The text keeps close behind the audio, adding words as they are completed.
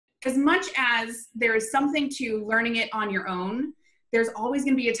as much as there is something to learning it on your own, there's always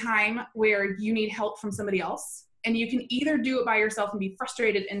going to be a time where you need help from somebody else. And you can either do it by yourself and be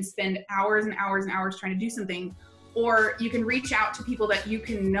frustrated and spend hours and hours and hours trying to do something, or you can reach out to people that you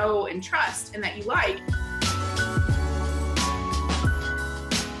can know and trust and that you like.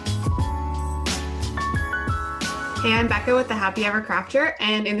 Hey, I'm Becca with the Happy Ever Crafter,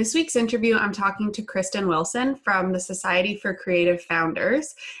 and in this week's interview, I'm talking to Kristin Wilson from the Society for Creative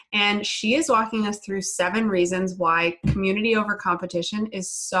Founders, and she is walking us through 7 reasons why community over competition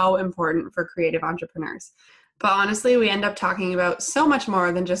is so important for creative entrepreneurs. But honestly, we end up talking about so much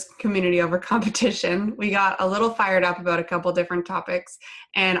more than just community over competition. We got a little fired up about a couple different topics,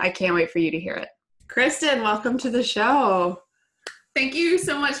 and I can't wait for you to hear it. Kristin, welcome to the show. Thank you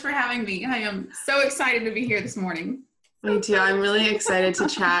so much for having me. I am so excited to be here this morning. Me too. I'm really excited to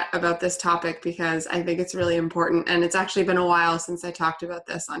chat about this topic because I think it's really important, and it's actually been a while since I talked about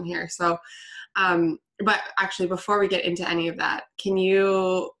this on here. So, but actually, before we get into any of that, can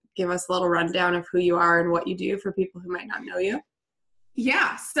you give us a little rundown of who you are and what you do for people who might not know you?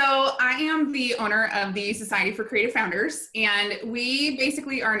 Yeah, so I am the owner of the Society for Creative Founders, and we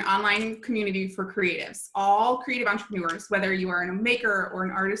basically are an online community for creatives, all creative entrepreneurs, whether you are a maker or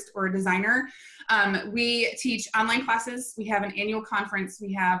an artist or a designer. We teach online classes, we have an annual conference,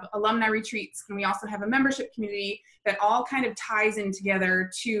 we have alumni retreats, and we also have a membership community that all kind of ties in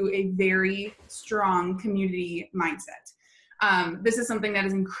together to a very strong community mindset. This is something that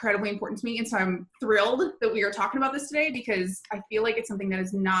is incredibly important to me, and so I'm thrilled that we are talking about this today because I feel like it's something that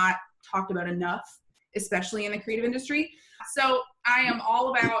is not talked about enough, especially in the creative industry. So I am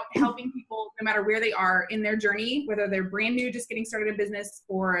all about helping people, no matter where they are in their journey, whether they're brand new, just getting started in business,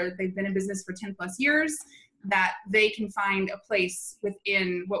 or they've been in business for 10 plus years, that they can find a place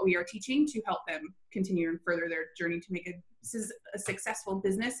within what we are teaching to help them continue and further their journey to make a successful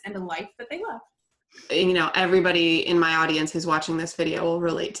business and a life that they love. You know, everybody in my audience who's watching this video will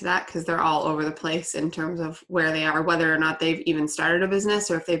relate to that because they're all over the place in terms of where they are, whether or not they've even started a business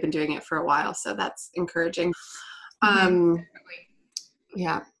or if they've been doing it for a while. So that's encouraging.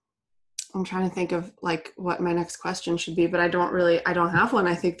 Yeah. I'm trying to think of like what my next question should be, but I don't have one.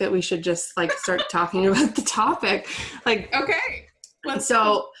 I think that we should just like start talking about the topic. Like, okay.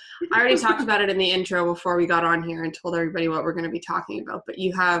 So I already talked about it in the intro before we got on here and told everybody what we're going to be talking about, but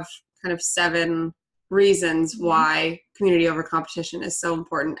you have kind of 7 reasons why community over competition is so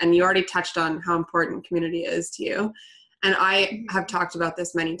important. And you already touched on how important community is to you. And I have talked about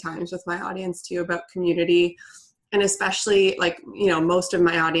this many times with my audience too, about community. And especially like, you know, most of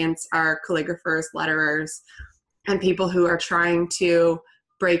my audience are calligraphers, letterers, and people who are trying to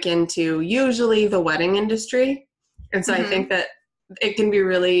break into usually the wedding industry. And so I think that it can be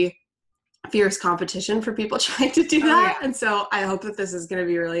really fierce competition for people trying to do that. Yeah. And so I hope that this is going to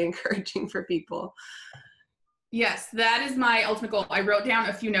be really encouraging for people. Yes, that is my ultimate goal. I wrote down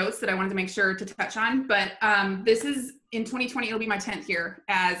a few notes that I wanted to make sure to touch on, but this is in 2020, it'll be my 10th year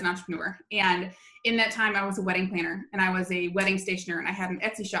as an entrepreneur. And in that time, I was a wedding planner and I was a wedding stationer, and I had an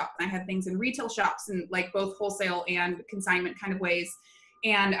Etsy shop, and I had things in retail shops and like both wholesale and consignment kind of ways.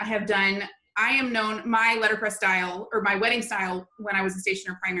 And I am known, my letterpress style or my wedding style when I was a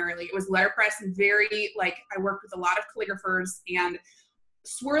stationer primarily, it was letterpress and very like, I worked with a lot of calligraphers, and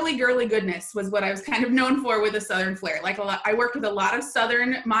swirly girly goodness was what I was kind of known for with a Southern flair. Like I worked with a lot of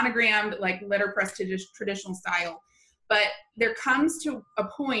Southern monogrammed, like letterpress traditional style. But there comes to a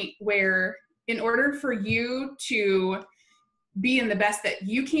point where in order for you to be in the best that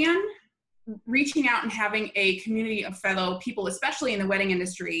you can, reaching out and having a community of fellow people, especially in the wedding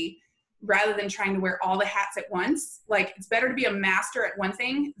industry, rather than trying to wear all the hats at once, like it's better to be a master at one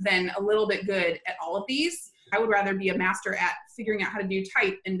thing than a little bit good at all of these. I would rather be a master at figuring out how to do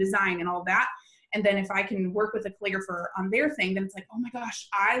type and design and all that. And then if I can work with a calligrapher on their thing, then it's like, oh my gosh,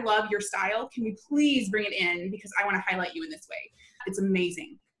 I love your style. Can we please bring it in because I want to highlight you in this way? It's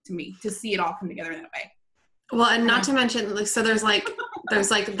amazing to me to see it all come together in that way. Well, and not to mention, like, so there's like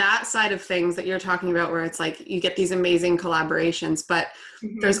that side of things that you're talking about where it's like you get these amazing collaborations, but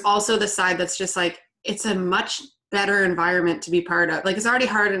there's also the side that's just like, it's a much better environment to be part of. Like, it's already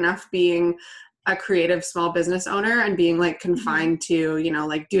hard enough being a creative small business owner and being like confined to, you know,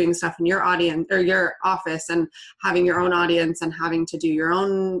 like doing stuff in your audience or your office and having your own audience and having to do your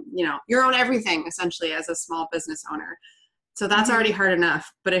own, you know, your own everything essentially as a small business owner. So that's already hard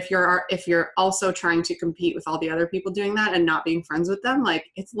enough. But if you're also trying to compete with all the other people doing that and not being friends with them, like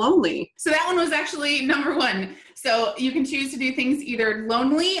it's lonely. So that one was actually number 1. So you can choose to do things either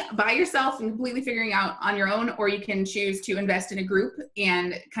lonely by yourself and completely figuring out on your own, or you can choose to invest in a group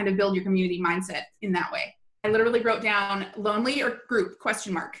and kind of build your community mindset in that way. I literally wrote down lonely or group ?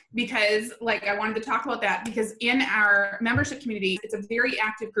 Because like I wanted to talk about that, because in our membership community, it's a very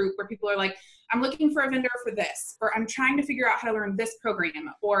active group where people are like, I'm looking for a vendor for this, or I'm trying to figure out how to learn this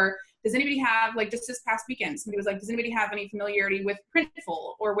program, or does anybody have, like just this past weekend, somebody was like, does anybody have any familiarity with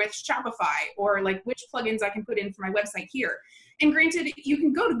Printful or with Shopify, or like which plugins I can put in for my website here? And granted, you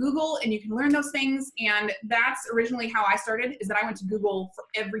can go to Google and you can learn those things. And that's originally how I started, is that I went to Google for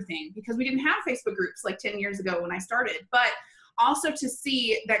everything, because we didn't have Facebook groups like 10 years ago when I started. But also to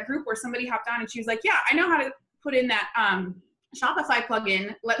see that group where somebody hopped on and she was like, yeah, I know how to put in that Shopify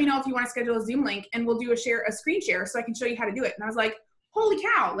plugin. Let me know if you want to schedule a Zoom link and we'll do a screen share so I can show you how to do it. And I was like, holy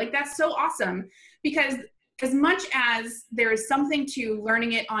cow, like that's so awesome. Because as much as there is something to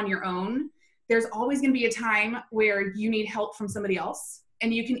learning it on your own, there's always going to be a time where you need help from somebody else.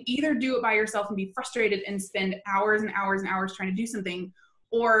 And you can either do it by yourself and be frustrated and spend hours and hours and hours trying to do something,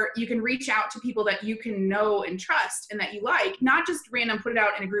 or you can reach out to people that you can know and trust and that you like, not just random put it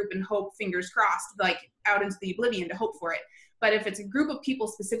out in a group and hope, fingers crossed, like out into the oblivion to hope for it. But if it's a group of people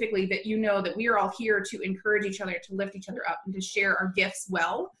specifically that you know that we are all here to encourage each other, to lift each other up, and to share our gifts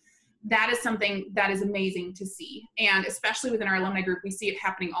well, that is something that is amazing to see. And especially within our alumni group, we see it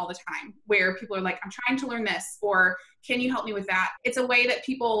happening all the time, where people are like, I'm trying to learn this, or can you help me with that? It's a way that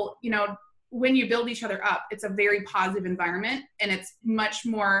people, you know, when you build each other up, it's a very positive environment, and it's much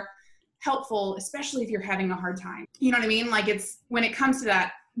more helpful, especially if you're having a hard time. You know what I mean? Like, it's when it comes to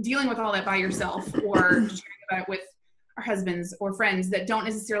that, dealing with all that by yourself, or sharing about it with our husbands or friends that don't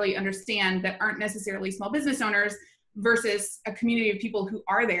necessarily understand, that aren't necessarily small business owners, versus a community of people who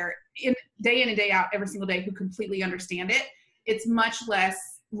are there in and day out every single day, who completely understand it. It's much less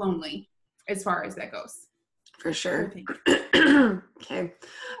lonely as far as that goes. For sure. Okay.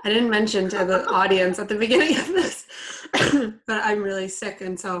 I didn't mention to the audience at the beginning of this, but I'm really sick.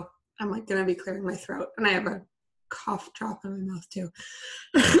 And so I'm like going to be clearing my throat, and I have a cough drop in my mouth too.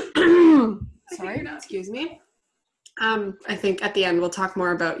 Sorry, excuse me. I think at the end, we'll talk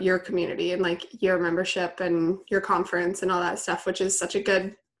more about your community and like your membership and your conference and all that stuff, which is such a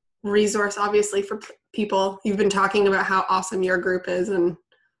good resource, obviously, for people. You've been talking about how awesome your group is, and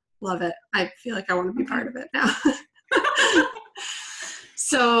love it. I feel like I want to be part of it now.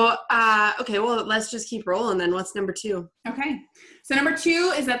 So, okay, well, let's just keep rolling then. What's number 2? Okay. So number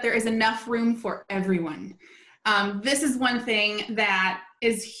 2 is that there is enough room for everyone. This is one thing that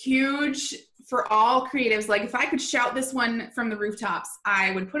is huge for all creatives. Like, if I could shout this one from the rooftops,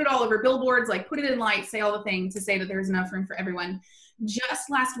 I would put it all over billboards, like put it in lights, say all the things to say that there's enough room for everyone. Just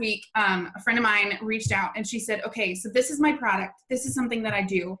last week, a friend of mine reached out and she said, okay, so this is my product. This is something that I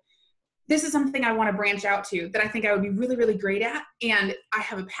do. This is something I want to branch out to, that I think I would be really, really great at. And I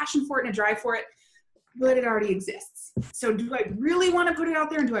have a passion for it and a drive for it, but it already exists. So do I really want to put it out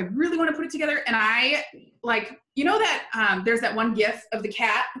there? And do I really want to put it together? And I, like, you know that there's that one GIF of the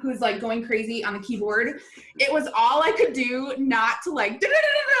cat who's like going crazy on the keyboard. It was all I could do not to like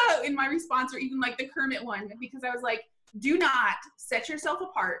in my response, or even like the Kermit one, because I was like, do not set yourself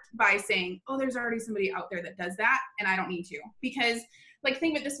apart by saying, oh, there's already somebody out there that does that, and I don't need to. Because, like,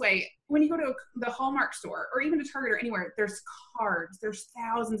 think of it this way. When you go to the Hallmark store, or even to Target or anywhere, there's cards. There's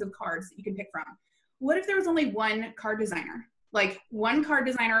thousands of cards that you can pick from. What if there was only one card designer? Like, one card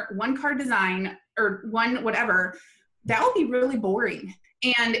designer, one card design, or one whatever? That would be really boring.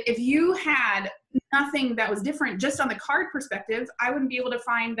 And if you had nothing that was different just on the card perspective, I wouldn't be able to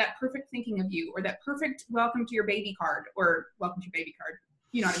find that perfect thinking of you, or that perfect welcome to your baby card, or welcome to your baby card.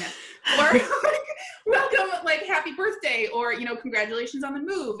 You know what I meant? Or welcome, like, happy birthday, or, you know, congratulations on the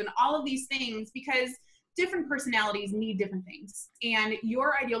move, and all of these things, because different personalities need different things. And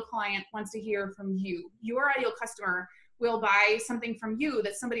your ideal client wants to hear from you. Your ideal customer will buy something from you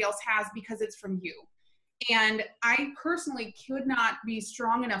that somebody else has because it's from you. And I personally could not be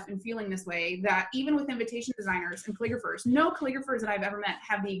strong enough in feeling this way, that even with invitation designers and calligraphers, no calligraphers that I've ever met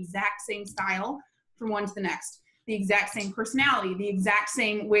have the exact same style from one to the next, the exact same personality, the exact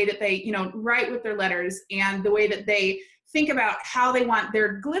same way that they, you know, write with their letters, and the way that they think about how they want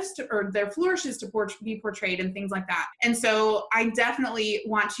their glyphs to, or their flourishes to be portrayed, and things like that. And so I definitely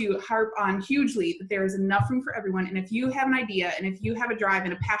want to harp on hugely that there is enough room for everyone. And if you have an idea, and if you have a drive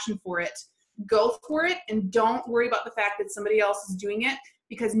and a passion for it, go for it, and don't worry about the fact that somebody else is doing it,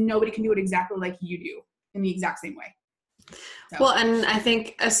 because nobody can do it exactly like you do in the exact same way. So. Well, and I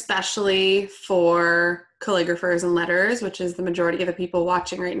think especially for calligraphers and letters, which is the majority of the people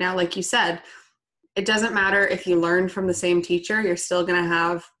watching right now, like you said, it doesn't matter if you learned from the same teacher, you're still going to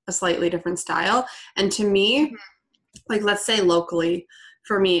have a slightly different style. And to me, like, let's say locally,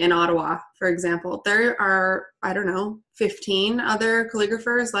 for me in Ottawa, for example, there are, I don't know, 15 other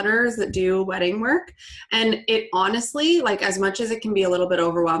calligraphers, letterers that do wedding work. And it honestly, like, as much as it can be a little bit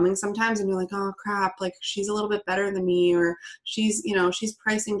overwhelming sometimes, and you're like, oh crap, like she's a little bit better than me, or she's, you know, she's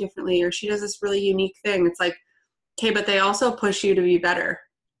pricing differently, or she does this really unique thing. It's like, okay, but they also push you to be better.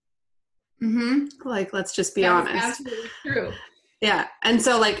 Mm-hmm. Like, let's just be That's honest. absolutely true. Yeah. And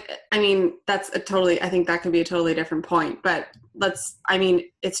so, like, I mean, that's a totally, I think that could be a totally different point, but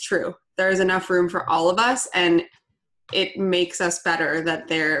it's true. There is enough room for all of us, and it makes us better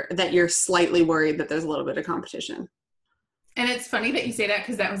that you're slightly worried that there's a little bit of competition. And it's funny that you say that,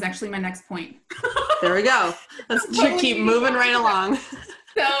 because that was actually my next point. There we go. Let's keep moving right along.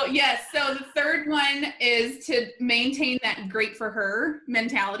 So yes, so the third one is to maintain that great for her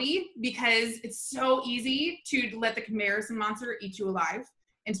mentality, because it's so easy to let the comparison monster eat you alive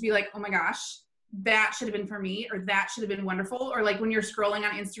and to be like, oh my gosh, that should have been for me, or that should have been wonderful. Or like when you're scrolling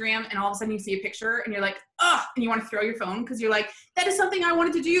on Instagram and all of a sudden you see a picture and you're like, oh, and you want to throw your phone because you're like, that is something I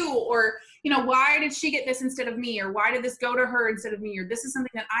wanted to do. Or, you know, why did she get this instead of me? Or why did this go to her instead of me? Or this is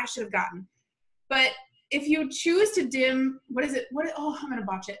something that I should have gotten. But if you choose to dim, I'm going to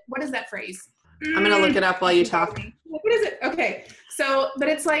botch it. What is that phrase? I'm going to look it up while you talk. What is it? Okay. So, but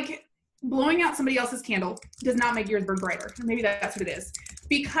it's like blowing out somebody else's candle does not make yours burn brighter. Maybe that's what it is.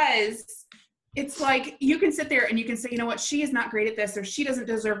 Because it's like, you can sit there and you can say, you know what, she is not great at this, or she doesn't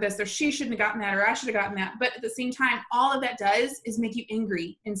deserve this, or she shouldn't have gotten that, or I should have gotten that. But at the same time, all of that does is make you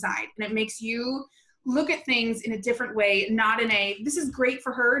angry inside. And it makes you look at things in a different way, not in a, this is great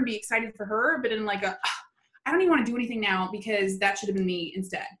for her and be excited for her, but in like a, I don't even want to do anything now because that should have been me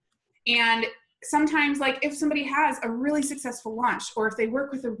instead. And sometimes, like, if somebody has a really successful launch, or if they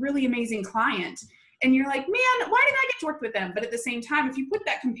work with a really amazing client and you're like, man, why did I get to work with them? But at the same time, if you put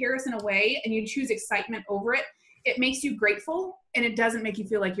that comparison away and you choose excitement over it, it makes you grateful, and it doesn't make you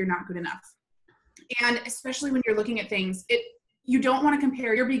feel like you're not good enough. And especially when you're looking at things, you don't want to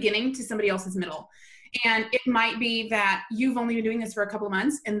compare your beginning to somebody else's middle. And it might be that you've only been doing this for a couple of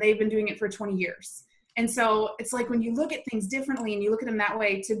months and they've been doing it for 20 years. And so it's like, when you look at things differently and you look at them that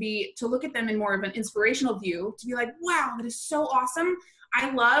way, to look at them in more of an inspirational view, to be like, wow, that is so awesome.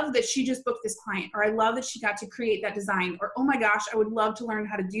 I love that she just booked this client, or I love that she got to create that design, or, oh my gosh, I would love to learn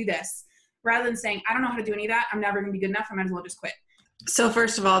how to do this, rather than saying, I don't know how to do any of that. I'm never going to be good enough. I might as well just quit. So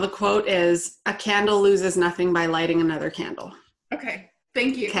first of all, the quote is, a candle loses nothing by lighting another candle. Okay.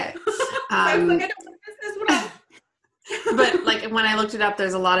 Thank you. Okay. I was like, I don't want to miss this one up. But like, when I looked it up,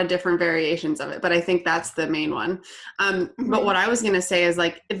 there's a lot of different variations of it, but I think that's the main one. But what I was going to say is,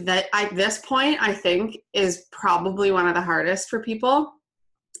 like, that at this point, I think is probably one of the hardest for people,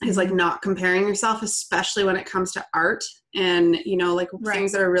 is like not comparing yourself, especially when it comes to art and, you know, like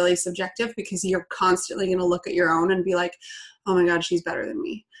things that are really subjective, because you're constantly going to look at your own and be like, oh my God, she's better than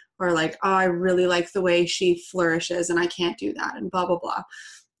me. Or like, oh, I really like the way she flourishes and I can't do that, and blah, blah, blah.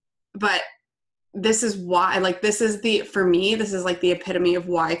 But this is why, like, for me, this is like the epitome of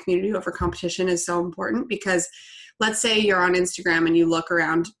why community over competition is so important. Because let's say you're on Instagram and you look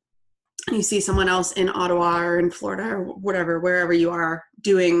around and you see someone else in Ottawa or in Florida or whatever, wherever you are,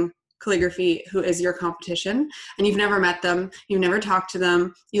 doing calligraphy, who is your competition, and you've never met them, you've never talked to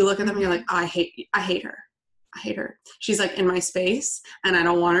them. You look at them and you're like, I hate her. I hate her. She's like in my space and I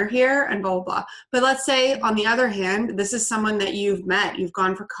don't want her here, and blah, blah, blah. But let's say, on the other hand, this is someone that you've met, you've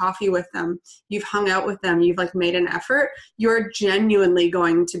gone for coffee with them, you've hung out with them, you've like made an effort. You're genuinely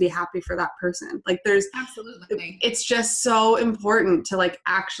going to be happy for that person. Like, Absolutely. It's just so important to like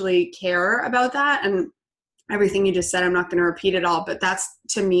actually care about that. And everything you just said, I'm not going to repeat it all, but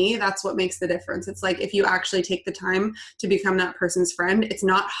to me, that's what makes the difference. It's like, if you actually take the time to become that person's friend, it's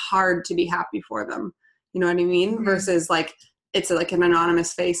not hard to be happy for them. You know what I mean? Mm-hmm. Versus like, it's like an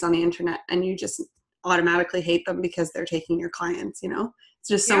anonymous face on the internet and you just automatically hate them because they're taking your clients, you know? It's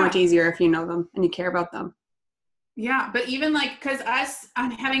just so much easier if you know them and you care about them. Yeah. But even like, cause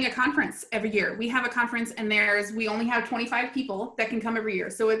I'm having a conference every year. We have a conference and we only have 25 people that can come every year.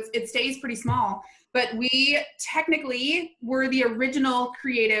 So it stays pretty small, but we technically were the original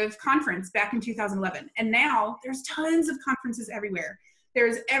creative conference back in 2011. And now there's tons of conferences everywhere.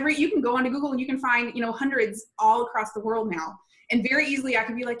 You can go onto Google and you can find, you know, hundreds all across the world now. And very easily I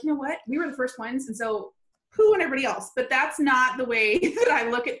could be like, you know what, we were the first ones. And so who and everybody else? But that's not the way that I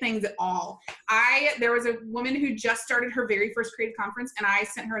look at things at all. There was a woman who just started her very first creative conference, and I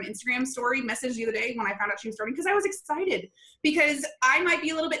sent her an Instagram story message the other day when I found out she was starting, because I was excited, because I might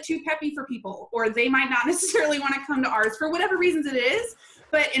be a little bit too peppy for people, or they might not necessarily want to come to ours for whatever reasons it is.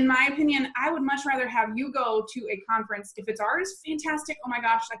 But in my opinion, I would much rather have you go to a conference. If it's ours, fantastic. Oh my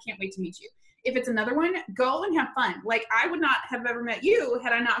gosh, I can't wait to meet you. If it's another one, go and have fun. Like, I would not have ever met you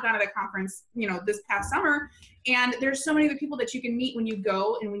had I not gone to that conference, this past summer. And there's so many other people that you can meet when you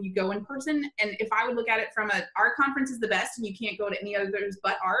go and when you go in person. And if I would look at it from our conference is the best and you can't go to any others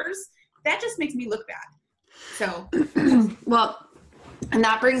but ours, that just makes me look bad. So, well, and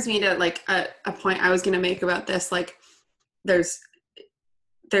that brings me to like a point I was going to make about this. Like, there's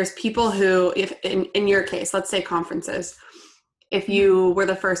people who, if in your case, let's say conferences, if you were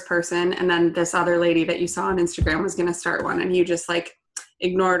the first person and then this other lady that you saw on Instagram was going to start one and you just like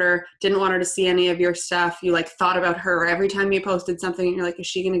ignored her, didn't want her to see any of your stuff, you like thought about her every time you posted something and you're like, is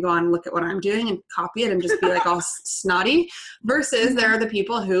she going to go on and look at what I'm doing and copy it and just be like all snotty? Versus there are the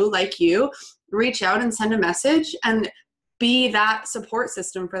people who, like you, reach out and send a message and be that support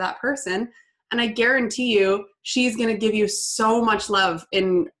system for that person. And I guarantee you, she's going to give you so much love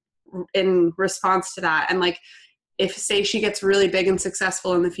in response to that. And like, if say she gets really big and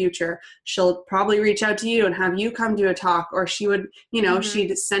successful in the future, she'll probably reach out to you and have you come do a talk, or she would,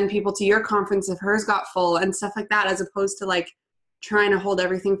 she'd send people to your conference if hers got full and stuff like that, as opposed to like trying to hold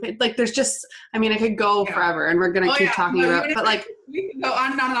everything. Like, there's just, I mean, I could go forever and we're going to keep talking about, but like, we can go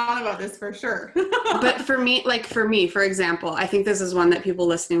on and on and on about this for sure. But for me, for example, I think this is one that people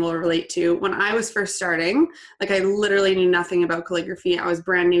listening will relate to. When I was first starting, like I literally knew nothing about calligraphy. I was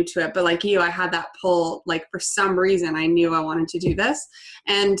brand new to it, but like you, I had that pull, like for some reason I knew I wanted to do this.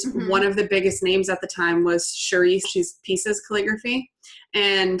 And one of the biggest names at the time was Charisse. She's Pieces Calligraphy.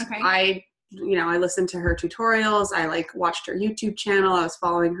 And I listened to her tutorials. I like watched her YouTube channel. I was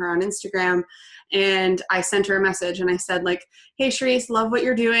following her on Instagram, and I sent her a message and I said like, hey, Charisse, love what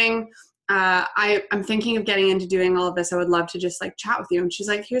you're doing. I'm thinking of getting into doing all of this. I would love to just like chat with you. And she's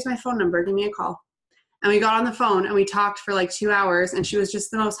like, here's my phone number. Give me a call. And we got on the phone and we talked for like 2 hours, and she was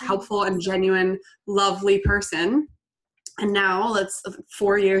just the most helpful and genuine, lovely person. And now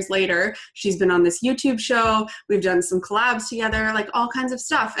 4 years later, she's been on this YouTube show. We've done some collabs together, like all kinds of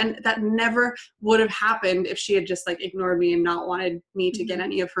stuff. And that never would have happened if she had just like ignored me and not wanted me to get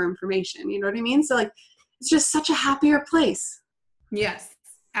any of her information. You know what I mean? So like, it's just such a happier place. Yes,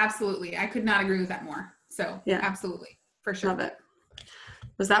 absolutely. I could not agree with that more. So yeah, absolutely. For sure. Love it.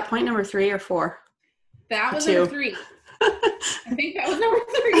 Was that point number 3 or 4? That was number 3. I think that was number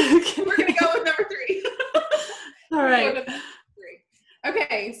 3. Okay. We're going to go with number 3. All right.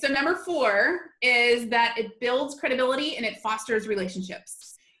 Okay, so number 4 is that it builds credibility and it fosters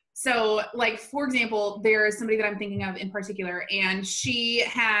relationships. So like, for example, there's somebody that I'm thinking of in particular, and she's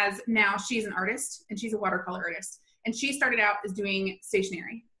an artist and she's a watercolor artist. And she started out as doing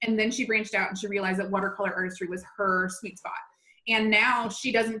stationery, and then she branched out and she realized that watercolor artistry was her sweet spot. And now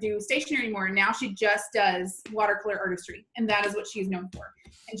she doesn't do stationery anymore. Now she just does watercolor artistry. And that is what she is known for.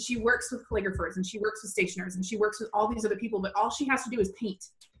 And she works with calligraphers and she works with stationers and she works with all these other people, but all she has to do is paint.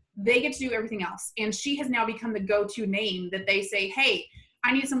 They get to do everything else. And she has now become the go-to name that they say, hey,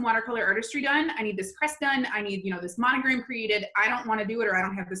 I need some watercolor artistry done. I need this press done. I need, this monogram created. I don't want to do it, or I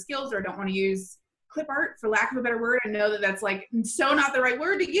don't have the skills, or I don't want to use clip art, for lack of a better word. I know that that's like so not the right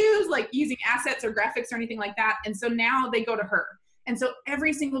word to use, like using assets or graphics or anything like that. And so now they go to her. And so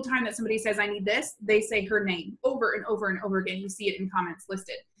every single time that somebody says, I need this, they say her name over and over and over again. You see it in comments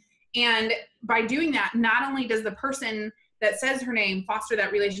listed. And by doing that, not only does the person that says her name foster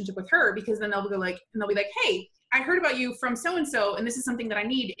that relationship with her, because then they'll be like, hey, I heard about you from so-and-so, and this is something that I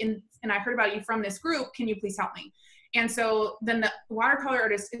need. And I heard about you from this group. Can you please help me? And so then the watercolor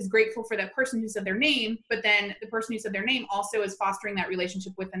artist is grateful for that person who said their name, but then the person who said their name also is fostering that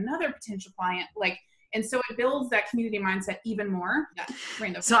relationship with another potential client. And so it builds that community mindset even more.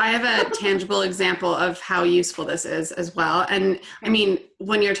 So I have a tangible example of how useful this is as well. And I mean,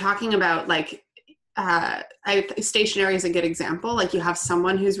 when you're talking about like, stationery is a good example. Like, you have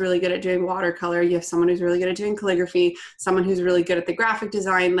someone who's really good at doing watercolor. You have someone who's really good at doing calligraphy, someone who's really good at the graphic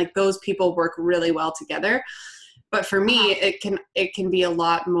design. Like, those people work really well together. But for me, it can be a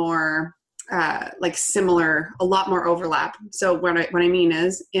lot more similar, a lot more overlap. So what I mean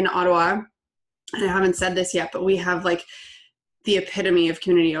is, in Ottawa, and I haven't said this yet, but we have like the epitome of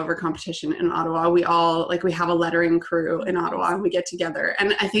community over competition in Ottawa. We all we have a lettering crew in Ottawa, and we get together.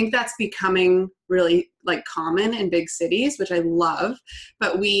 And I think that's becoming really like common in big cities, which I love.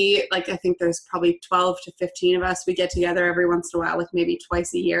 But we I think there's probably 12 to 15 of us. We get together every once in a while, like maybe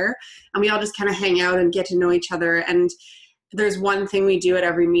twice a year, and we all just kind of hang out and get to know each other. And there's one thing we do at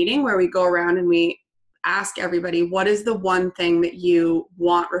every meeting where we go around and we ask everybody, what is the one thing that you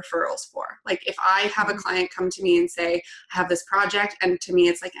want referrals for? Like, if I have a client come to me and say, I have this project, and to me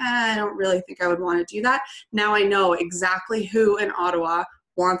it's like, I don't really think I would want to do that. Now I know exactly who in Ottawa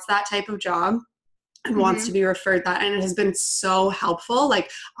wants that type of job and wants to be referred that. And it has been so helpful.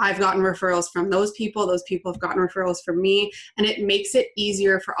 Like I've gotten referrals from those people have gotten referrals from me, and it makes it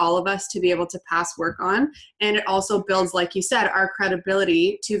easier for all of us to be able to pass work on. And it also builds, like you said, our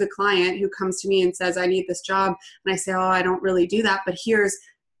credibility to the client who comes to me and says, I need this job. And I say, oh, I don't really do that, but here's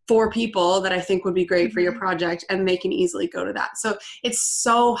 4 people that I think would be great for your project, and they can easily go to that. So it's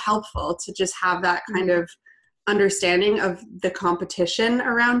so helpful to just have that kind of understanding of the competition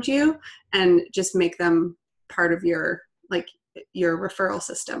around you and just make them part of your referral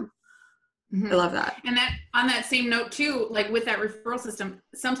system. I love that. And that on that same note too, like with that referral system,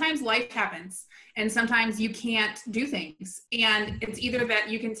 sometimes life happens and sometimes you can't do things. And it's either that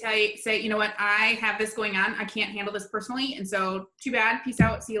you can say, you know what, I have this going on. I can't handle this personally. And so too bad, peace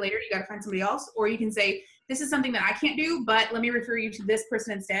out, see you later. You got to find somebody else. Or you can say, this is something that I can't do, but let me refer you to this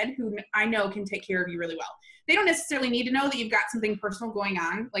person instead who I know can take care of you really well. They don't necessarily need to know that you've got something personal going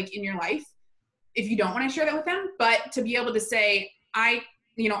on like in your life if you don't want to share that with them, but to be able to say,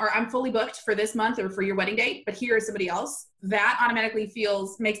 or I'm fully booked for this month or for your wedding date, but here is somebody else, that automatically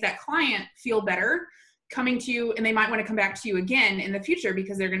makes that client feel better coming to you, and they might want to come back to you again in the future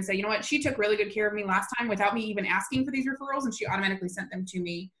because they're going to say, you know what, she took really good care of me last time without me even asking for these referrals, and she automatically sent them to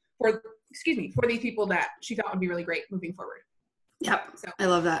me for these people that she thought would be really great moving forward. Yep. So I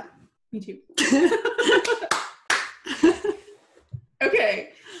love that. Me too.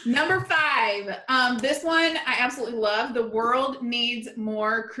 Okay. Number 5. This one I absolutely love. The world needs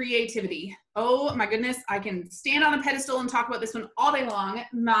more creativity. Oh my goodness. I can stand on a pedestal and talk about this one all day long.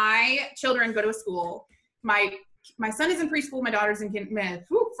 My children go to a school. My son is in preschool. My daughter's in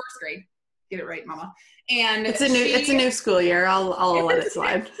first grade. Get it right, mama. And it's a new school year. I'll let it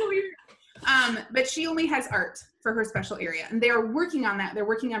slide. But she only has art for her special area, and they're working on that. They're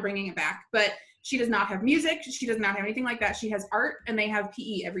working on bringing it back, but she does not have music. She does not have anything like that. She has art, and they have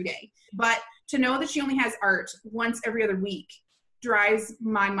PE every day. But to know that she only has art once every other week drives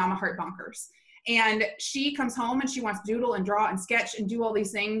my mama heart bonkers. And she comes home and she wants to doodle and draw and sketch and do all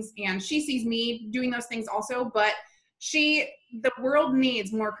these things. And she sees me doing those things also, but the world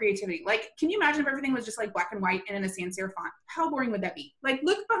needs more creativity. Like, can you imagine if everything was just like black and white and in a sans serif font? How boring would that be? Like,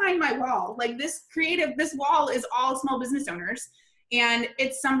 look behind my wall. Like this wall is all small business owners. And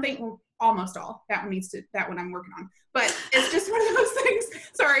it's something, almost all. That one I'm working on. But it's just one of those things.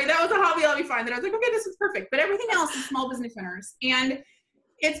 Sorry, that was a Hobby Lobby find that I was like, okay, this is perfect. But everything else is small business owners. And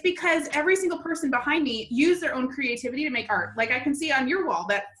it's because every single person behind me used their own creativity to make art. Like I can see on your wall,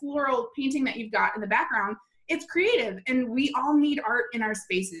 that floral painting that you've got in the background, it's creative. And we all need art in our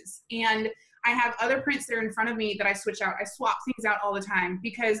spaces. And I have other prints that are in front of me that I switch out. I swap things out all the time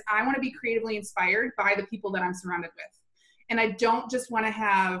because I want to be creatively inspired by the people that I'm surrounded with. And I don't just want to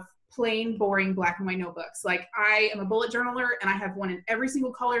have plain, boring black and white notebooks. Like I am a bullet journaler and I have one in every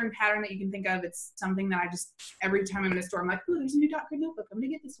single color and pattern that you can think of. It's something that I just, every time I'm in a store, I'm like, oh, there's a new dot grid notebook. I'm going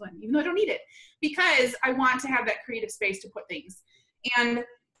to get this one, even though I don't need it, because I want to have that creative space to put things. And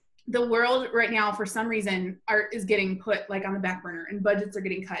the world right now, for some reason, art is getting put like on the back burner and budgets are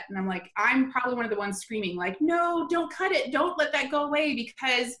getting cut. And I'm like, I'm probably one of the ones screaming like, no, don't cut it. Don't let that go away,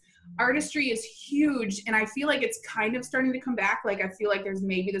 because artistry is huge. And I feel like it's kind of starting to come back. Like I feel like there's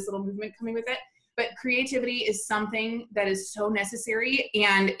maybe this little movement coming with it, but creativity is something that is so necessary.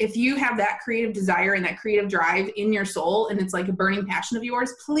 And if you have that creative desire and that creative drive in your soul, and it's like a burning passion of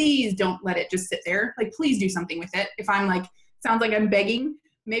yours, please don't let it just sit there. Like, please do something with it. If I'm like, sounds like I'm begging,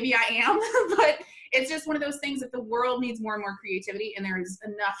 maybe I am, but it's just one of those things that the world needs more and more creativity, and there is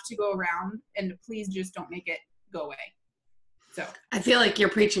enough to go around, and please just don't make it go away. So I feel like you're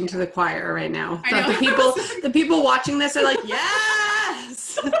preaching to the choir right now. The people watching this are like,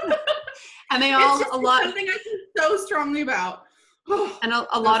 yes. And they all, it's just something I feel so strongly about. And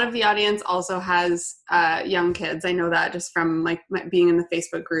a lot of the audience also has young kids. I know that just from like being in the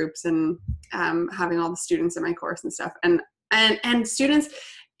Facebook groups and having all the students in my course and stuff. And students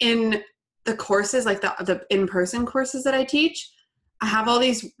in the courses, like the in-person courses that I teach, I have all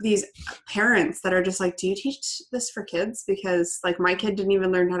these parents that are just like, do you teach this for kids? Because like my kid didn't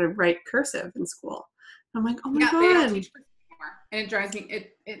even learn how to write cursive in school. And I'm like, oh my God. They don't teach cursive anymore. And it drives me,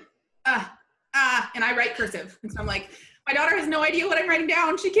 and I write cursive. And so I'm like, my daughter has no idea what I'm writing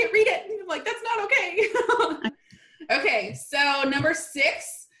down. She can't read it. And I'm like, that's not okay. Okay. So number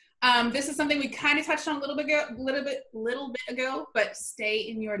 6, this is something we kind of touched on a little bit ago, but stay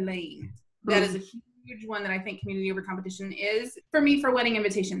in your lane. That is a huge one that I think community over competition is for me for wedding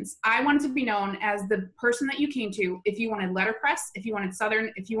invitations. I wanted to be known as the person that you came to if you wanted letterpress, if you wanted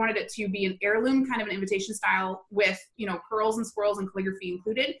Southern, if you wanted it to be an heirloom kind of an invitation style with, pearls and swirls and calligraphy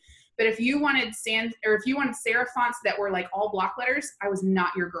included, But if you wanted serif fonts that were like all block letters, I was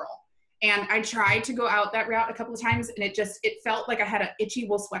not your girl. And I tried to go out that route a couple of times, and it felt like I had an itchy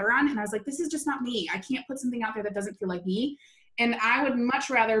wool sweater on. And I was like, this is just not me. I can't put something out there that doesn't feel like me. And I would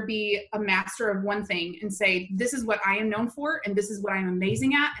much rather be a master of one thing and say, this is what I am known for, and this is what I'm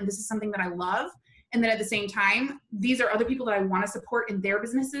amazing at, and this is something that I love. And then at the same time, these are other people that I want to support in their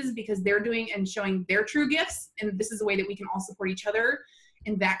businesses because they're doing and showing their true gifts. And this is a way that we can all support each other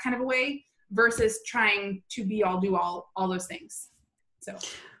in that kind of a way versus trying to be all, do all those things. So.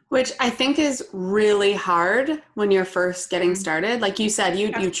 Which I think is really hard when you're first getting started. Like you said,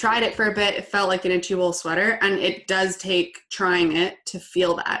 you tried it for a bit. It felt like an itchy wool sweater, and it does take trying it to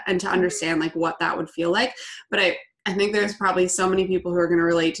feel that and to understand like what that would feel like. But I think there's probably so many people who are going to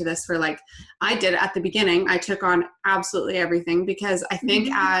relate to this, for like, I did at the beginning. I took on absolutely everything because I think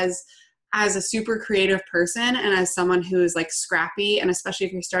as a super creative person and as someone who is like scrappy, and especially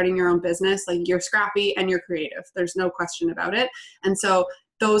if you're starting your own business, like you're scrappy and you're creative. There's no question about it. And so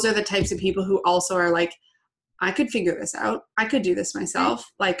those are the types of people who also are like, I could figure this out. I could do this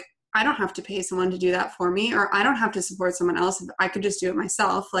myself. Like, I don't have to pay someone to do that for me, or I don't have to support someone else. I could just do it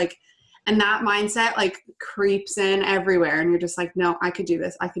myself. Like, and that mindset like creeps in everywhere. And you're just like, no, I could do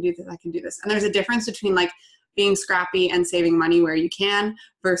this. I could do this. I can do this. And there's a difference between like being scrappy and saving money where you can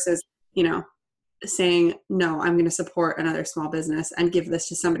versus, you know, saying, no, I'm going to support another small business and give this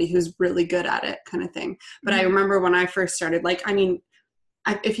to somebody who's really good at it, kind of thing. But I remember when I first started, like, I mean,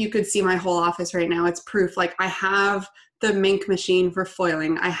 if you could see my whole office right now, it's proof. Like, I have the Mink machine for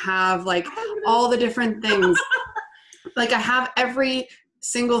foiling. I have like all the different things. Like, I have every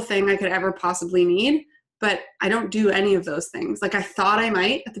single thing I could ever possibly need, but I don't do any of those things. Like, I thought I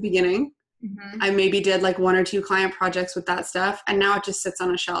might at the beginning. I maybe did like 1 or 2 client projects with that stuff. And now it just sits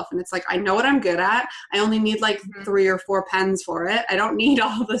on a shelf, and it's like, I know what I'm good at. I only need like 3 or 4 pens for it. I don't need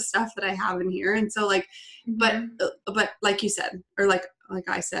all the stuff that I have in here. And so like, but like you said, or like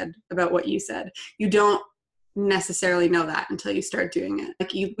I said about what you said, you don't necessarily know that until you start doing it.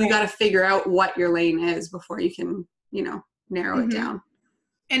 Like you got to figure out what your lane is before you can, you know, narrow it down.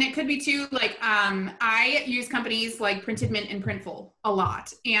 And it could be too, like, I use companies like Printed Mint and Printful a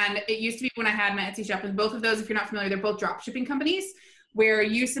lot. And it used to be when I had my Etsy shop, and both of those, if you're not familiar, they're both drop shipping companies where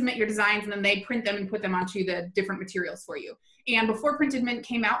you submit your designs and then they print them and put them onto the different materials for you. And before Printed Mint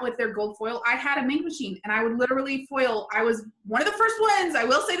came out with their gold foil, I had a Mink machine, and I would literally foil. I was one of the first ones, I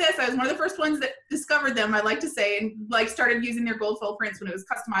will say this, I was one of the first ones that discovered them, I like to say, and like started using their gold foil prints when it was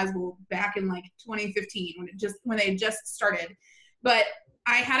customizable back in like 2015, when they just started. But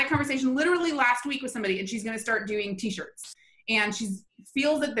I had a conversation literally last week with somebody, and she's going to start doing t-shirts, and she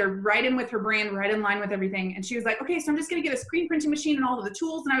feels that they're right in with her brand, right in line with everything. And she was like, okay, so I'm just going to get a screen printing machine and all of the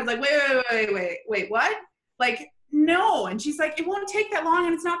tools. And I was like, wait, what? Like, no. And she's like, it won't take that long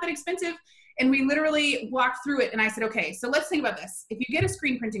and it's not that expensive. And we literally walked through it. And I said, okay, so let's think about this. If you get a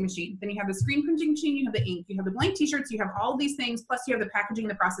screen printing machine, then you have the screen printing machine, you have the ink, you have the blank t-shirts, you have all these things, plus you have the packaging,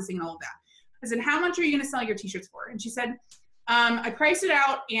 the processing, and all of that. I said, how much are you going to sell your t-shirts for? And she said, I priced it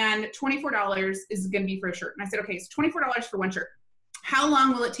out, and $24 is going to be for a shirt. And I said, okay, so $24 for one shirt. How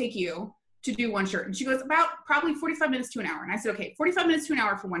long will it take you to do one shirt? And she goes, about probably 45 minutes to an hour. And I said, okay, 45 minutes to an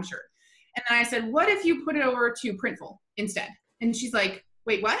hour for one shirt. And then I said, what if you put it over to Printful instead? And she's like,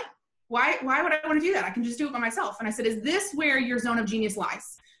 wait, what? Why would I want to do that? I can just do it by myself. And I said, is this where your zone of genius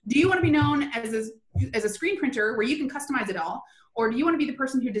lies? Do you want to be known as a screen printer where you can customize it all? Or do you want to be the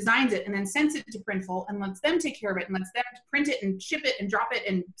person who designs it and then sends it to Printful and lets them take care of it and lets them print it and ship it and drop it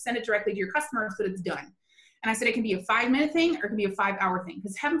and send it directly to your customer so that it's done? And I said, it can be a 5-minute thing or it can be a 5-hour thing.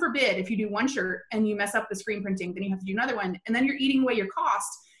 Because heaven forbid, if you do one shirt and you mess up the screen printing, then you have to do another one. And then you're eating away your cost.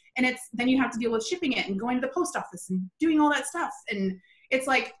 And then you have to deal with shipping it and going to the post office and doing all that stuff. And it's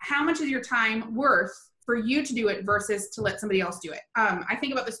like, how much is your time worth for you to do it versus to let somebody else do it? I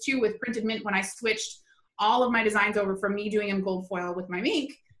think about this too with Printed Mint when I switched all of my designs over from me doing them gold foil with my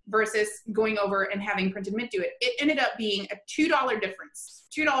Mink versus going over and having Printed Mint do it. It ended up being a $2 difference.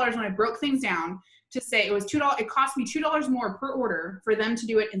 $2 when I broke things down to say it was $2. It cost me $2 more per order for them to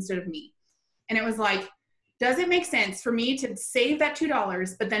do it instead of me. And it was like, does it make sense for me to save that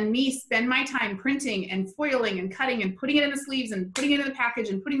 $2, but then me spend my time printing and foiling and cutting and putting it in the sleeves and putting it in the package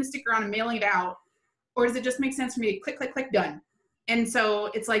and putting the sticker on and mailing it out? Or does it just make sense for me to click, click, click, done? And so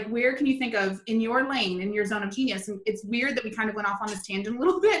it's like, where can you think of in your lane, in your zone of genius? And it's weird that we kind of went off on this tangent a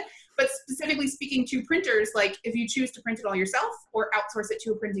little bit, but specifically speaking to printers, like if you choose to print it all yourself or outsource it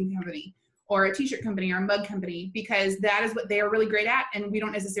to a printing company or a t-shirt company or a mug company, because that is what they are really great at. And we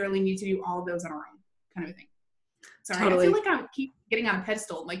don't necessarily need to do all of those on our own, kind of a thing. Sorry, totally. I feel like I keep getting on a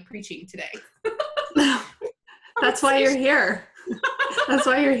pedestal, like preaching today. That's why you're here. That's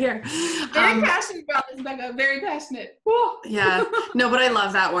why you're here. Very passionate about this, Becca. Very passionate. Whoa. Yeah. No, but I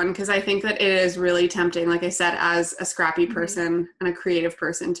love that one because I think that it is really tempting, like I said, as a scrappy person and a creative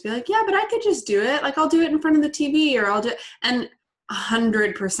person to be like, yeah, but I could just do it. Like I'll do it in front of the TV or I'll do it. And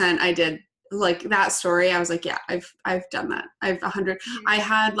 100% I did. Like that story, I was like, yeah, I've done that. I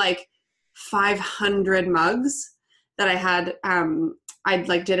had like 500 mugs that I had, I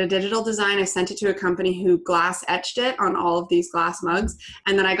like did a digital design. I sent it to a company who glass etched it on all of these glass mugs.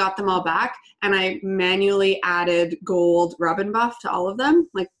 And then I got them all back and I manually added gold rub and buff to all of them.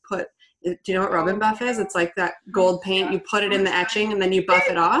 Like do you know what rub and buff is? It's like that gold paint. You put it in the etching and then you buff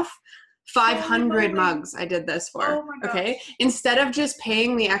it off. 500 mugs I did this for. Oh my okay. Instead of just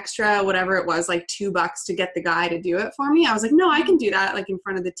paying the extra, whatever it was, like $2 to get the guy to do it for me. I was like, no, I can do that. Like in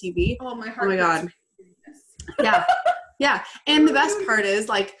front of the TV. Oh my heart. Oh my God. Yeah. Yeah. And the best part is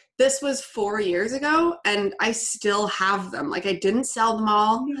like, this was 4 years ago and I still have them. Like I didn't sell them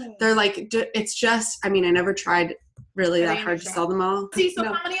all. They're like, it's just, I mean, I never tried really that hard to sell them all. See, so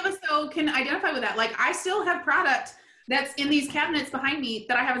how many of us though can identify with that? Like I still have product that's in these cabinets behind me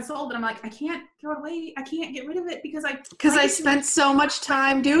that I haven't sold. And I'm like, I can't throw it away. I can't get rid of it because I spent so much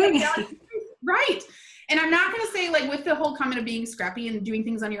time doing it. Right. And I'm not going to say like with the whole comment of being scrappy and doing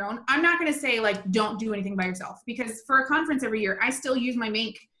things on your own, I'm not going to say like, don't do anything by yourself because for a conference every year, I still use my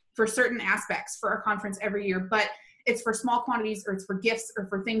Make for certain aspects for a conference every year, but it's for small quantities or it's for gifts or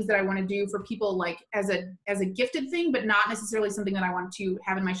for things that I want to do for people like as a gifted thing, but not necessarily something that I want to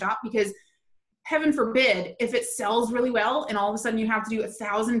have in my shop because heaven forbid if it sells really well and all of a sudden you have to do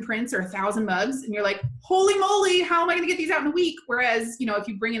 1,000 prints or 1,000 mugs and you're like, holy moly, how am I going to get these out in a week? Whereas, you know, if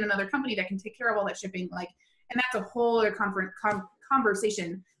you bring in another company that can take care of all that shipping, like, and that's a whole other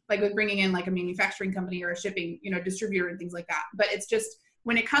conversation, like with bringing in like a manufacturing company or a shipping, you know, distributor and things like that. But it's just,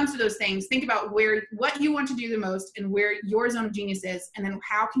 when it comes to those things, think about what you want to do the most and where your zone of genius is. And then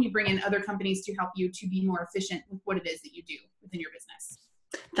how can you bring in other companies to help you to be more efficient with what it is that you do within your business.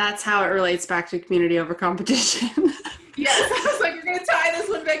 That's how it relates back to community over competition. Yes, I was like, you're going to tie this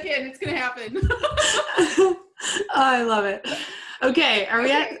one back in. It's going to happen. Oh, I love it. Okay, are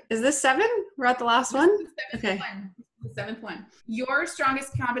we at, is this 7? We're at the last one? Okay. The 7th one. Your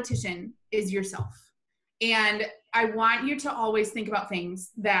strongest competition is yourself. And I want you to always think about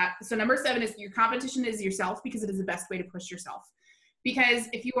things so number 7 is your competition is yourself because it is the best way to push yourself. Because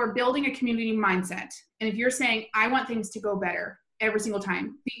if you are building a community mindset, and if you're saying, I want things to go better every single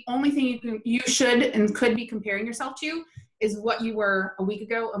time, the only thing you should and could be comparing yourself to is what you were a week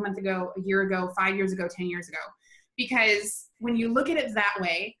ago, a month ago, a year ago, 5 years ago, 10 years ago. Because when you look at it that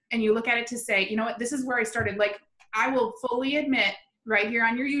way and you look at it to say, you know what, this is where I started. Like I will fully admit right here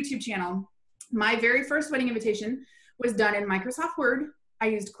on your YouTube channel, my very first wedding invitation was done in Microsoft Word. I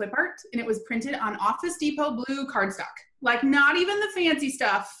used clip art and it was printed on Office Depot blue cardstock. Like not even the fancy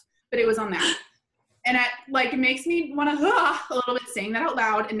stuff, but it was on that. And it makes me want to a little bit saying that out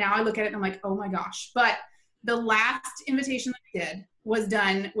loud. And now I look at it and I'm like, oh my gosh. But the last invitation that I did was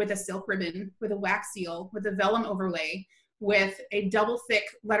done with a silk ribbon, with a wax seal, with a vellum overlay, with a double thick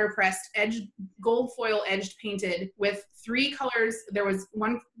letterpressed gold foil edged painted with 3 colors. There was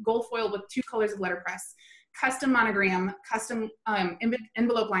 1 gold foil with 2 colors of letterpress, custom monogram, custom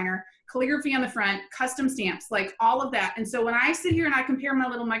envelope liner, calligraphy on the front, custom stamps, like all of that. And so when I sit here and I compare my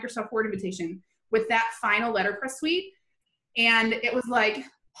little Microsoft Word invitation with that final letterpress suite, and it was like,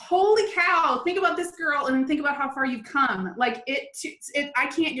 holy cow, think about this girl and think about how far you've come. Like I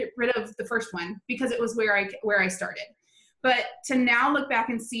can't get rid of the first one because it was where I started. But to now look back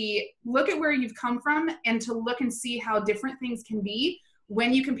and look at where you've come from and to look and see how different things can be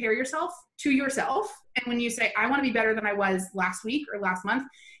when you compare yourself to yourself. And when you say, I want to be better than I was last week or last month,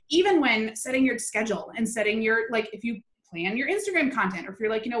 even when setting your schedule and setting if you plan your Instagram content, or if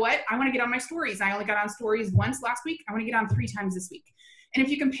you're like, you know what, I want to get on my stories. I only got on stories once last week. I want to get on 3 times this week. And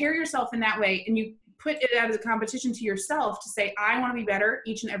if you compare yourself in that way and you put it as a competition to yourself to say, I want to be better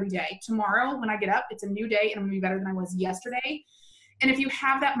each and every day. Tomorrow when I get up, it's a new day and I'm going to be better than I was yesterday. And if you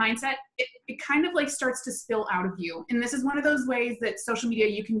have that mindset, it kind of like starts to spill out of you. And this is one of those ways that social media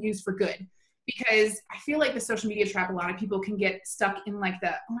you can use for good. Because I feel like the social media trap, a lot of people can get stuck in like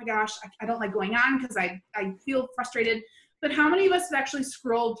oh my gosh, I don't like going on because I feel frustrated. But how many of us have actually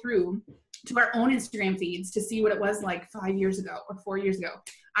scrolled through to our own Instagram feeds to see what it was like 5 years ago or 4 years ago?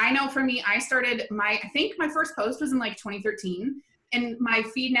 I know for me, I started I think my first post was in like 2013. And my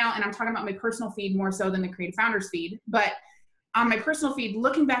feed now, and I'm talking about my personal feed more so than the Creative Founders feed, but on my personal feed,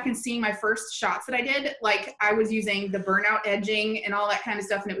 looking back and seeing my first shots that I did, like I was using the burnout edging and all that kind of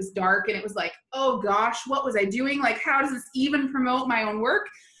stuff, and it was dark, and it was like, oh gosh, what was I doing? Like, how does this even promote my own work?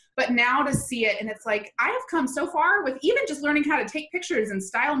 But now to see it, and it's like, I have come so far with even just learning how to take pictures and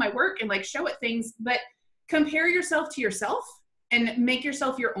style my work and like show it things, but compare yourself to yourself and make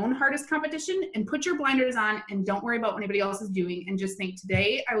yourself your own hardest competition and put your blinders on and don't worry about what anybody else is doing and just think,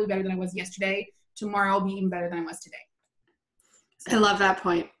 today I will be better than I was yesterday. Tomorrow I'll be even better than I was today. I love that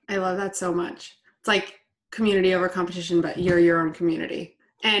point. I love that so much. It's like community over competition, but you're your own community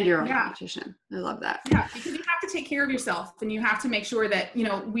and your own competition. I love that. Yeah, because you have to take care of yourself and you have to make sure that, you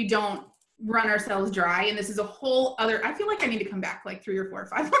know, we don't run ourselves dry. And this is a whole other, I feel like I need to come back like 3 or 4 or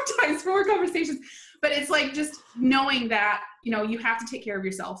 5 more times for more conversations. But it's like just knowing that, you know, you have to take care of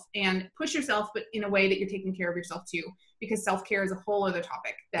yourself and push yourself, but in a way that you're taking care of yourself too, because self-care is a whole other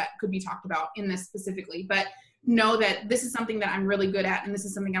topic that could be talked about in this specifically. But know that this is something that I'm really good at, and this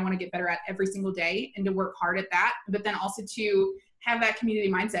is something I want to get better at every single day, and to work hard at that. But then also to have that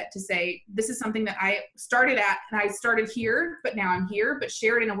community mindset to say, this is something that I started at, and I started here, but now I'm here, but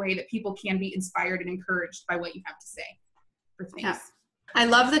share it in a way that people can be inspired and encouraged by what you have to say for things. Yeah. I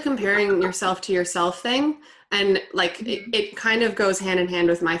love the comparing yourself to yourself thing. And like, it kind of goes hand in hand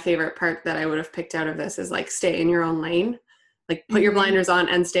with my favorite part that I would have picked out of this is like, stay in your own lane, like put your blinders on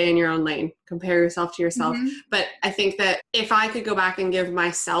and stay in your own lane, compare yourself to yourself. But I think that if I could go back and give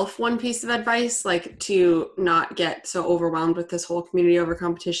myself one piece of advice, like to not get so overwhelmed with this whole community over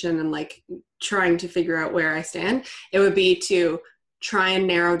competition and like trying to figure out where I stand, it would be to try and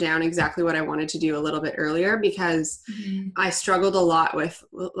narrow down exactly what I wanted to do a little bit earlier, because I struggled a lot with,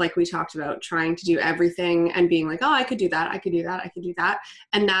 like we talked about, trying to do everything and being like, oh, I could do that. I could do that. I could do that.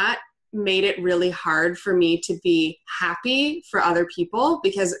 And that made it really hard for me to be happy for other people,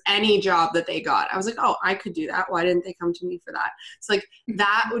 because any job that they got, I was like, oh, I could do that. Why didn't they come to me for that? So like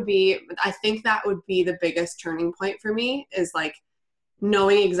that would be, I think that would be the biggest turning point for me, is like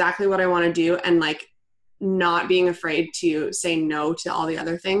knowing exactly what I want to do and like not being afraid to say no to all the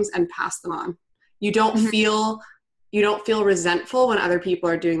other things and pass them on. You don't feel resentful when other people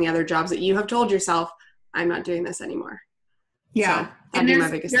are doing the other jobs that you have told yourself, I'm not doing this anymore. Yeah. So and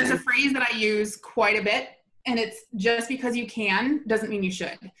there's a phrase that I use quite a bit, and it's just because you can doesn't mean you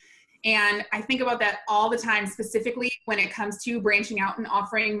should. And I think about that all the time, specifically when it comes to branching out and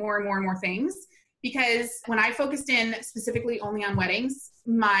offering more and more and more things. Because when I focused in specifically only on weddings,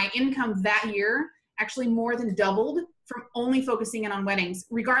 my income that year actually more than doubled from only focusing in on weddings,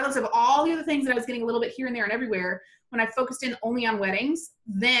 regardless of all the other things that I was getting a little bit here and there and everywhere. When I focused in only on weddings,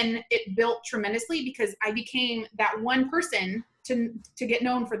 then it built tremendously, because I became that one person to get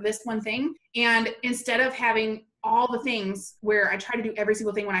known for this one thing. And instead of having all the things where I try to do every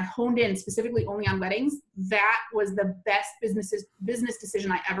single thing, when I honed in specifically only on weddings, that was the best business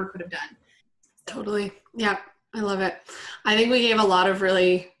decision I ever could have done. Totally. Yeah. I love it. I think we gave a lot of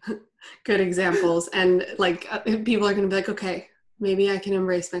really good examples, and like people are going to be like, okay, maybe I can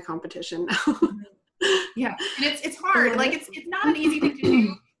embrace my competition now. Yeah. And it's hard. Like it's not an easy thing to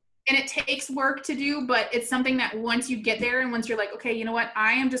do, and it takes work to do, but it's something that once you get there and once you're like, okay, you know what,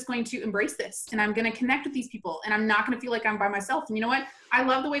 I am just going to embrace this, and I'm going to connect with these people, and I'm not going to feel like I'm by myself. And you know what? I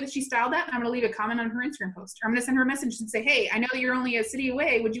love the way that she styled that. I'm going to leave a comment on her Instagram post, or I'm going to send her a message and say, hey, I know that you're only a city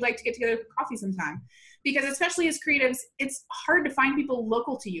away. Would you like to get together for coffee sometime? Because especially as creatives, it's hard to find people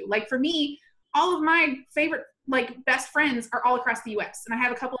local to you. Like for me, all of my favorite, like best friends are all across the US, and I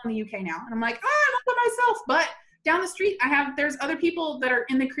have a couple in the UK now. And I'm like, I'm not by myself, but down the street, there's other people that are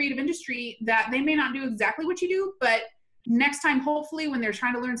in the creative industry that they may not do exactly what you do, but next time, hopefully when they're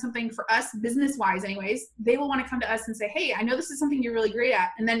trying to learn something for us, business wise anyways, they will want to come to us and say, hey, I know this is something you're really great at.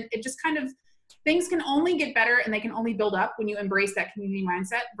 And then it just kind of, things can only get better and they can only build up when you embrace that community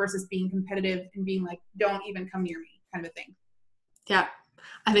mindset versus being competitive and being like, don't even come near me kind of a thing. Yeah.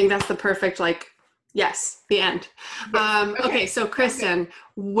 I think that's the perfect, like, yes, the end. Okay. So Kristin,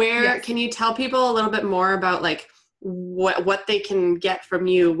 can you tell people a little bit more about like what they can get from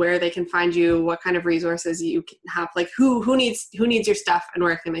you, where they can find you, what kind of resources you have, like who needs your stuff and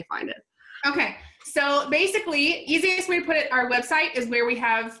where can they find it? Okay. So basically, easiest way to put it, our website is where we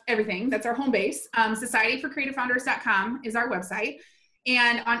have everything. That's our home base. Societyforcreativefounders.com is our website.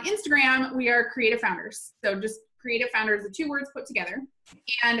 And on Instagram, we are Creative Founders. So just Creative Founders, the 2 words put together.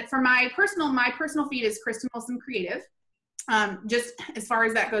 And for my personal feed is Kristin Wilson Creative. Just as far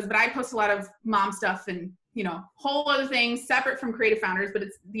as that goes, but I post a lot of mom stuff and, whole other things separate from Creative Founders, but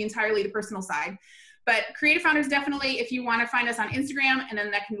it's entirely the personal side. But Creative Founders, definitely, if you want to find us on Instagram, and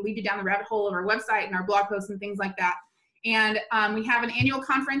then that can lead you down the rabbit hole of our website and our blog posts and things like that. And we have an annual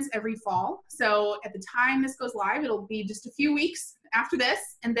conference every fall. So at the time this goes live, it'll be just a few weeks after this.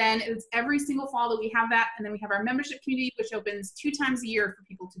 And then it's every single fall that we have that. And then we have our membership community, which opens 2 times a year for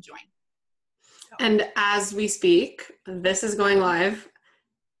people to join. So. And as we speak, this is going live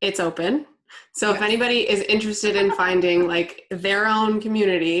it's open. So if Yes. anybody is interested in finding like their own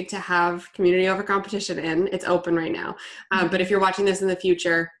community to have community over competition in, it's open right now. But if you're watching this in the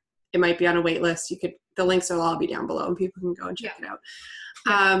future, it might be on a wait list. The links will all be down below and people can go and check it out.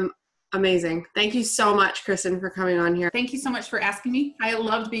 Yeah. Amazing. Thank you so much, Kristin, for coming on here. Thank you so much for asking me. I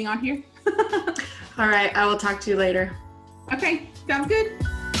loved being on here. All right. I will talk to you later. Okay. Sounds good.